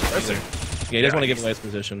his position. Yeah, he doesn't want to give away his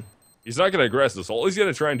position. He's not going to aggress this. All he's going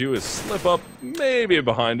to try and do is slip up maybe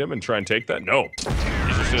behind him and try and take that. No. He's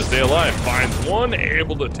just going to stay alive. Finds one,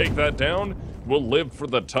 able to take that down. Will live for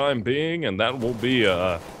the time being, and that will be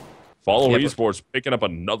Follow eSports picking up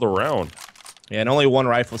another round. Yeah, and only one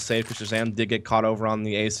rifle saved because Shazam did get caught over on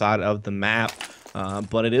the A side of the map.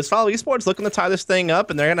 But it is Follow eSports looking to tie this thing up,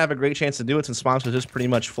 and they're going to have a great chance to do it since Sponsors is pretty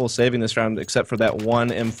much full saving this round, except for that one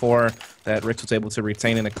M4 that Rix was able to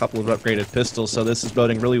retain in a couple of upgraded pistols. So this is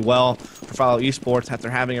boding really well for Follow eSports after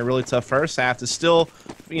having a really tough first half to still,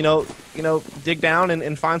 dig down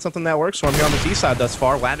and find something that works for him here on the D side thus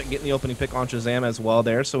far. Wabbit getting the opening pick on Shazam as well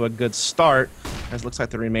there, so a good start. As it looks like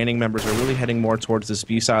the remaining members are really heading more towards this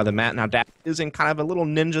B side of the map. Now, Dak is in kind of a little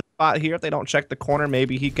ninja spot here. If they don't check the corner,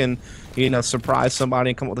 maybe he can, surprise somebody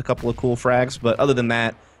and come up with a couple of cool frags. But other than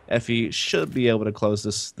that, Effie should be able to close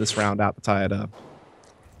this round out to tie it up.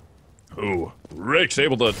 Ooh, Rick's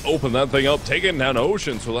able to open that thing up, taking down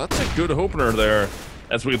Ocean. So that's a good opener there.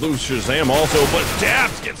 As we lose Shazam also, but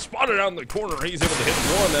Dabs gets spotted out in the corner. He's able to hit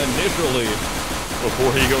one initially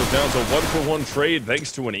before he goes down. So 1-for-1 trade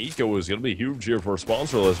thanks to an eco is going to be huge here for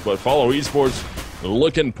Sponsorless. But Follow eSports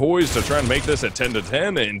looking poised to try and make this a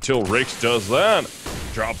 10-10 until Rix does that.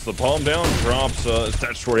 Drops the bomb down, drops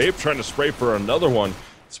Statutory Ape trying to spray for another one.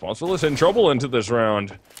 Sponsorless in trouble into this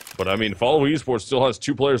round. But I mean, Follow eSports still has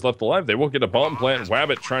 2 players left alive. They will get a bomb plant.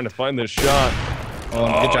 Wabbit trying to find this shot.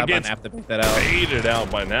 Oh, good job by Naf to pick that out. Baited out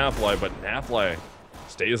by Nafly, but Nafly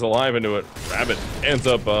stays alive into it. Rabbit ends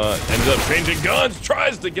up changing guns,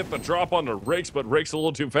 tries to get the drop onto Rix, but Rix a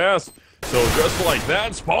little too fast. So just like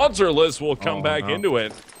that, Sponsorless will come back into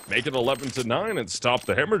it, make it 11-9, and stop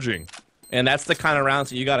the hemorrhaging. And that's the kind of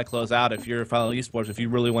rounds that you got to close out if you're Follow eSports, if you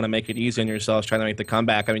really want to make it easy on yourselves trying to make the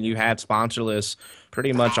comeback. I mean, you had Sponsorless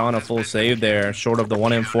pretty much on a full save there, short of the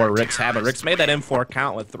 1 M4 Rix had. But Rix made that M4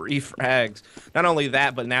 count with 3 frags. Not only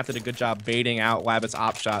that, but Naf did a good job baiting out Wabbit's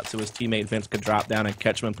op shot so his teammate Vince could drop down and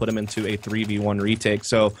catch him and put him into a 3v1 retake.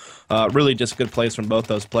 So really just good plays from both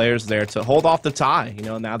those players there to hold off the tie.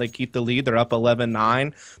 Now they keep the lead. They're up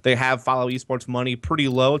 11-9. They have Follow eSports money pretty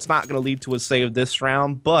low. It's not going to lead to a save this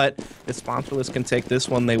round, but it's Sponsorless can take this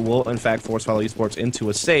one. They will, in fact, force Follow eSports into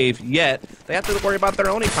a save, yet they have to worry about their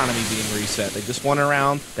own economy being reset. They just won a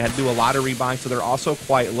round. They had to do a lot of rebuying, so they're also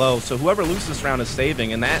quite low. So whoever loses this round is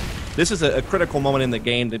saving, and this is a critical moment in the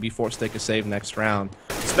game to be forced to take a save next round,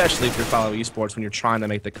 especially if you're Follow eSports when you're trying to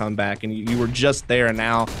make the comeback, and you were just there, and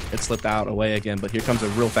now it slipped out away again. But here comes a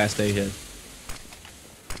real fast A hit.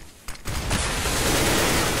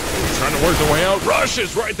 Trying to work the way out. Rush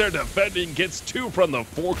is right there defending. Gets 2 from the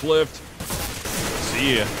forklift.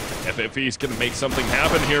 See if he's going to make something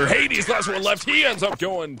happen here. Hades, last one left. He ends up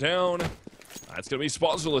going down. That's going to be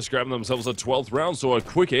Sponsorless grabbing themselves a 12th round. So a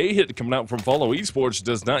quick A hit coming out from Follow eSports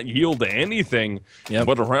does not yield anything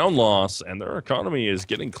but a round loss. And their economy is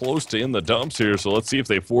getting close to in the dumps here. So let's see if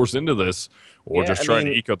they force into this or just try to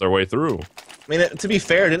eke out their way through. I mean, to be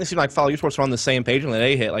fair, it didn't seem like Follow eSports were on the same page when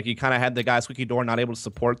they hit. Like, you kind of had the guy Squeaky Door not able to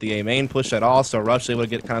support the A main push at all, so Rush able to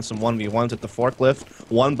get kind of some 1v1s at the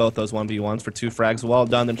forklift. Won both those 1v1s for 2 frags. Well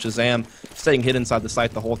done. Then Shazam staying hid inside the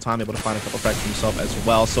site the whole time, able to find a couple frags for himself as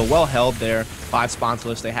well. So well held there by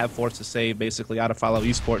Sponsorless. They have forced a save basically out of Follow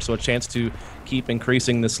eSports, so a chance to keep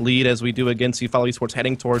increasing this lead as we do again see Follow eSports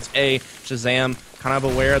heading towards A. Shazam kind of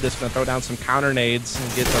aware of this, going to throw down some counter nades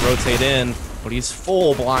and get to rotate in, but he's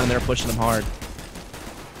full blind there, pushing him hard.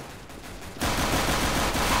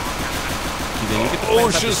 Oh,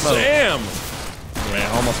 Shazam!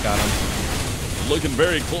 Yeah, almost got him. Looking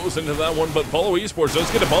very close into that one, but Follow eSports does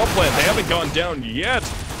get a bomb plant. They haven't gone down yet.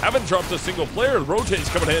 Haven't dropped a single player. Rotate's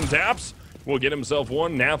coming in. Daps will get himself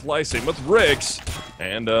one. Nathli, same with Rix.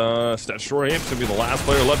 And Statutory Ape's going to be the last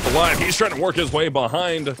player left alive. He's trying to work his way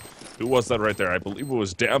behind. Who was that right there? I believe it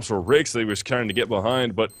was Daps or Rix that he was trying to get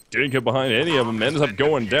behind, but didn't get behind any of them. Ends up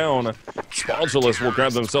going down. Sponsorless will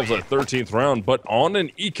grab themselves a 13th round, but on an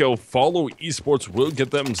eco, Follow eSports will get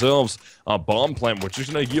themselves a bomb plant, which is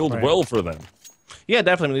going to yield well for them. Yeah,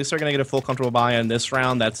 definitely. At least they're going to get a full comfortable buy in this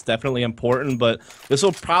round. That's definitely important, but this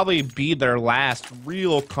will probably be their last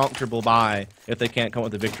real comfortable buy if they can't come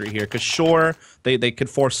with a victory here. Because sure, they could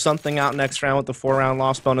force something out next round with the 4-round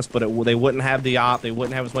loss bonus, but they wouldn't have the op. They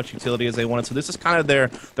wouldn't have as much utility as they wanted. So this is kind of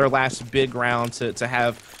their last big round to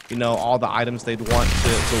have, you know, all the items they'd want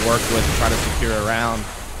to work with to try to secure a round.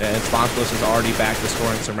 And Sponsorless is already back to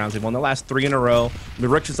scoring some rounds. They've won the last 3 in a row.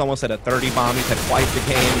 Rix is almost at a 30 bomb. He's had quite the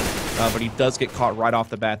game, but he does get caught right off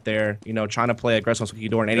the bat there. You know, trying to play aggressive on Squeaky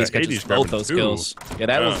Door, and Hades catches both those kills. Yeah,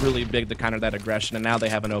 that was really big to counter that aggression, and now they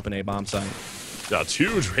have an open A bomb site. That's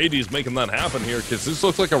huge. Hades making that happen here, because this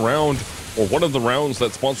looks like a round, or one of the rounds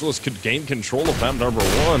that Sponsorless could gain control of map number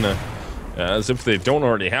 1, as if they don't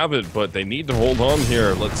already have it, but they need to hold on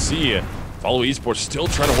here. Let's see. Follow eSports still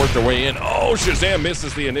trying to work their way in. Oh, Shazam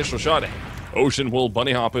misses the initial shot. Ocean will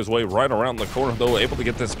bunny hop his way right around the corner, though, able to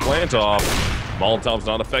get this plant off. Molotov's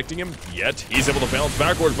not affecting him yet. He's able to bounce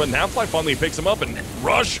backwards, but Nathli finally picks him up and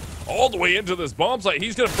Rush all the way into this bomb site.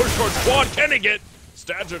 He's going to push towards Quad. Can he get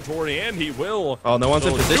Statutory? And he will. Oh, no one's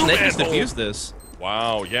in position. They can defuse this.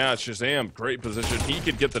 Wow, yeah, Shazam, great position. He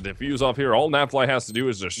could get the defuse off here. All Nathli has to do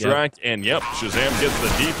is distract, and yep, Shazam gets the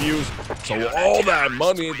defuse. So all that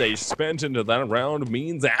money they spent into that round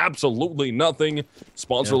means absolutely nothing.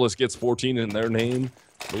 Sponsorless gets 14 in their name.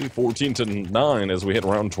 Maybe 14-9 as we hit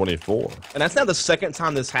round 24. And that's now the second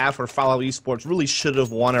time this half where Follow eSports really should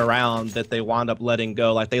have won a round that they wound up letting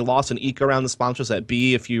go. Like, they lost an eco round the sponsors at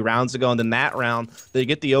B a few rounds ago, and then that round they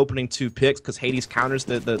get the opening 2 picks because Hades counters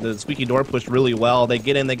the Squeaky Door push really well. They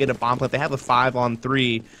get in, they get a bomb plant. They have a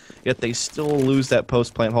 5-on-3, yet they still lose that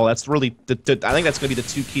post plant hole. That's really, I think that's going to be the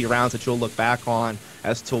 2 key rounds that you'll look back on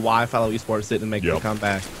as to why Follow eSports didn't make the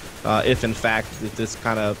comeback. If in fact this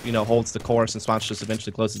kind of, you know, holds the course and sponsorship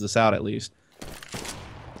eventually closes this out at least.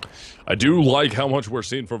 I do like how much we're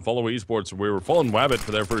seeing from Follow eSports. We were following Wabbit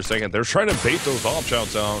for there for a second. They're trying to bait those off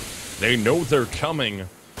shouts out. They know they're coming.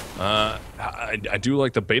 I do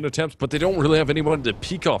like the bait attempts, but they don't really have anyone to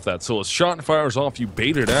peek off that. So a shot fires off, you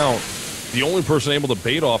bait it out. The only person able to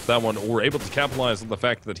bait off that one or able to capitalize on the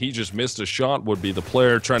fact that he just missed a shot would be the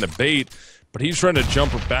player trying to bait, but he's trying to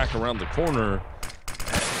jump back around the corner.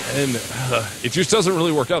 And it just doesn't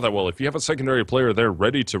really work out that well. If you have a secondary player there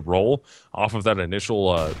ready to roll off of that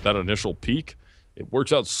initial peak, it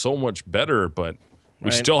works out so much better, but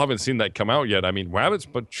we still haven't seen that come out yet. I mean, Wabbit's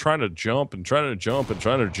been trying to jump and trying to jump and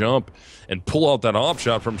trying to jump and pull out that op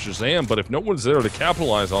shot from Shazam, but if no one's there to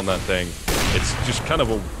capitalize on that thing, it's just kind of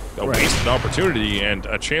a wasted opportunity and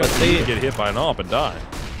a chance for you to get hit by an op and die.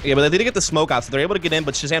 Yeah, but they did get the smoke out, so they're able to get in,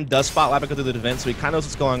 but Shazam does spot Labico through the defense, so he kind of knows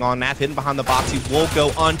what's going on. Nath hidden behind the box. He will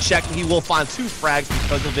go unchecked, and he will find 2 frags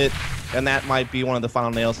because of it. and that might be one of the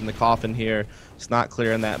final nails in the coffin here. It's not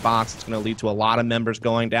clearing that box. It's going to lead to a lot of members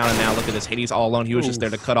going down, and now look at this. Hades all alone. He was just there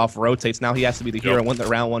to cut off rotates. Now he has to be the hero and win the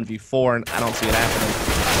round 1v4, and I don't see it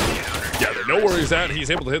happening. Yeah, they know where he's at. He's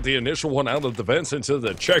able to hit the initial one out of the vents into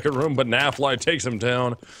the checker room, but Nafly takes him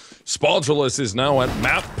down. Sponsorless is now at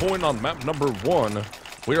map point on map number 1.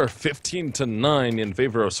 We are 15-9 in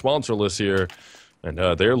favor of Sponsorless here. And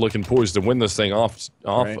they're looking poised to win this thing off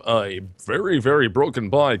a very, very broken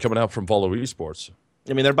buy coming out from Follow Esports.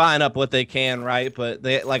 I mean, they're buying up what they can, right? But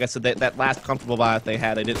they, like I said, that last comfortable buy that they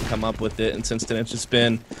had, they didn't come up with it. And since then, it's just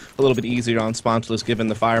been a little bit easier on Sponsorless, given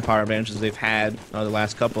the firepower advantages they've had the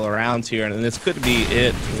last couple of rounds here. And this could be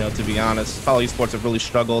it, you know, to be honest. Follow Esports have really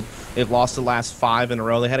struggled. They've lost the last 5 in a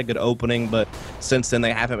row. They had a good opening, but since then,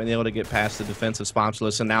 they haven't been able to get past the defensive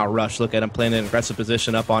Sponsorless. And now Rush, look at him playing an aggressive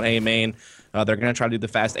position up on A main. They're going to try to do the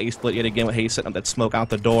fast A split yet again with Hayes setting up that smoke out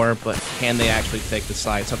the door, but can they actually take the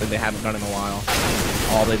site? Something they haven't done in a while.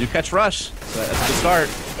 All they do catch Rush, so that's a good start.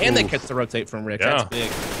 And they catch the rotate from Rick. Yeah. That's big.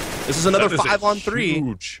 This is another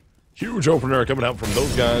 5-on-3. Huge opener coming out from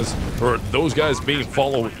those guys, or those guys being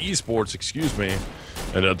Follow Esports, excuse me.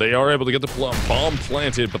 And they are able to get the bomb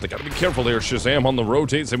planted, but they got to be careful there. Shazam on the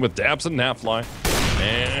rotate, same with Daps and Nafly.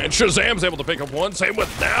 And Shazam's able to pick up one, same with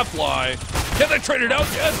Nafly. Can they trade it out?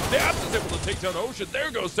 Yes, Daps is able to take down Ocean.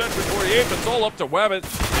 There goes Centric 48. It's all up to Wabbit.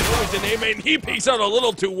 And Ocean A-main, he peeks out a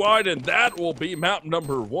little too wide, and that will be map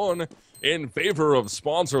number 1 in favor of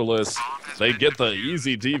Sponsorless. They get the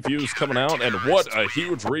easy defuse coming out, and what a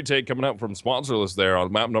huge retake coming out from Sponsorless there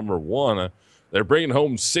on map number 1. They're bringing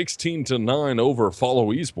home 16-9 over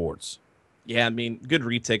Follow Esports. Yeah, I mean, good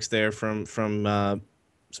retakes there from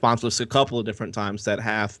Sponsorless a couple of different times that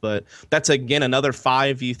half, but that's again another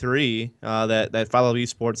 5v3 that Follow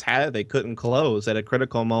Esports had. They couldn't close at a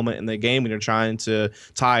critical moment in the game when you're trying to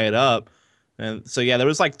tie it up. And so, yeah, there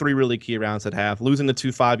was like 3 really key rounds at half. Losing the 2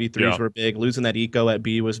 5v3s were big. Losing that eco at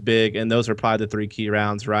B was big. And those are probably the 3 key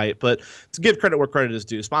rounds, right? But to give credit where credit is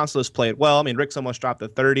due, Sponsorless played well. I mean, Rick's almost dropped to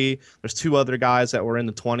 30. There's 2 other guys that were in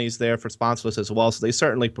the 20s there for Sponsorless as well. So they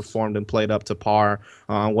certainly performed and played up to par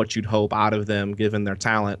on what you'd hope out of them given their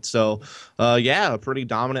talent. So, yeah, a pretty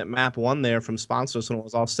dominant map 1 there from Sponsorless when it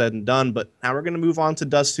was all said and done. But now we're going to move on to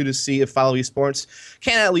Dust 2 to see if Follow Esports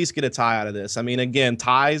can at least get a tie out of this. I mean, again,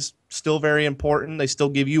 ties still very important. They still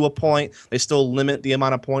give you a point. They still limit the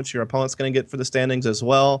amount of points your opponent's going to get for the standings as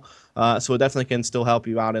well. So it definitely can still help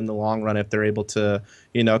you out in the long run if they're able to,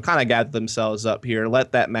 you know, kind of gather themselves up here,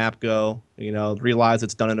 let that map go, you know, realize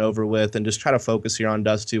it's done and over with, and just try to focus here on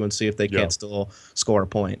Dust 2 and see if they can't still score a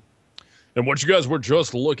point. And what you guys were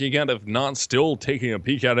just looking at, if not still taking a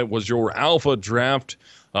peek at it, was your alpha draft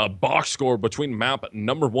box score between map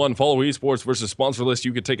number 1, Follow Esports versus Sponsorless.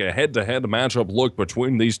 You could take a head-to-head matchup look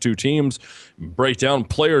between these 2 teams, break down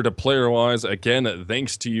player-to-player wise. Again,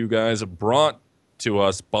 thanks to you guys, brought to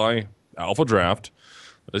us by Alpha Draft.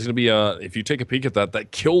 There's going to be if you take a peek at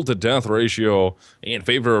that kill to death ratio in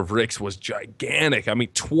favor of Rick's was gigantic. I mean,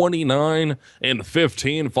 29 and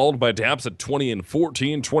 15, followed by Daps at 20 and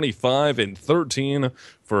 14, 25 and 13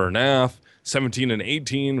 for Naf, 17 and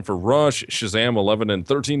 18 for Rush, Shazam 11 and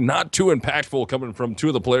 13. Not too impactful coming from 2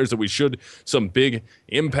 of the players that we should some big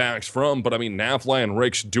impacts from. But I mean, Nafly and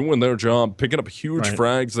Rick's doing their job, picking up huge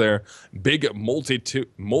frags there. Big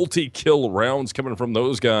multi-kill rounds coming from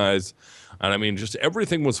those guys. And I mean, just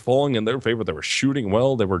everything was falling in their favor. They were shooting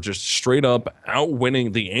well. They were just straight up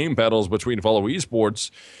outwinning the aim battles between Follow Esports,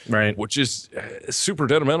 which is super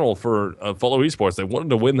detrimental for Follow Esports. They wanted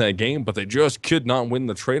to win that game, but they just could not win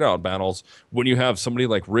the trade-out battles. When you have somebody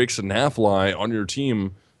like Rix and Nafly on your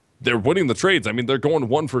team, they're winning the trades. I mean, they're going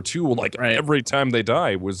 1 for 2 like every time they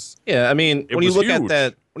die. I mean, when you look at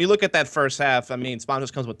that. When you look at that first half, I mean, Sponsors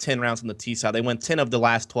comes with 10 rounds on the T side. They won 10 of the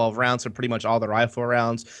last 12 rounds, so pretty much all the rifle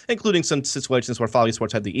rounds, including some situations where Follow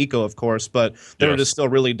Esports had the eco, of course, but they were just still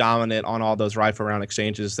really dominant on all those rifle round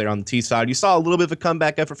exchanges there on the T side. You saw a little bit of a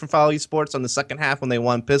comeback effort from Follow Esports on the second half when they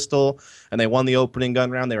won pistol and they won the opening gun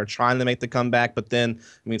round. They were trying to make the comeback, but then,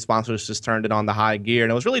 I mean, Sponsors just turned it on the high gear,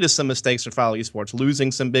 and it was really just some mistakes for Follow Esports.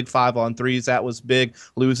 Losing some big 5-on-3s, that was big.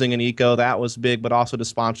 Losing an eco, that was big, but also the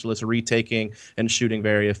Sponsorless retaking and shooting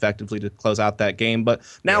very effectively to close out that game. But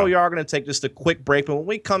now we are going to take just a quick break. But when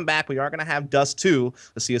we come back, we are going to have Dust 2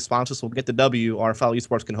 to see if Sponsorless will get the W or Follow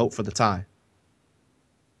Esports can hope for the tie.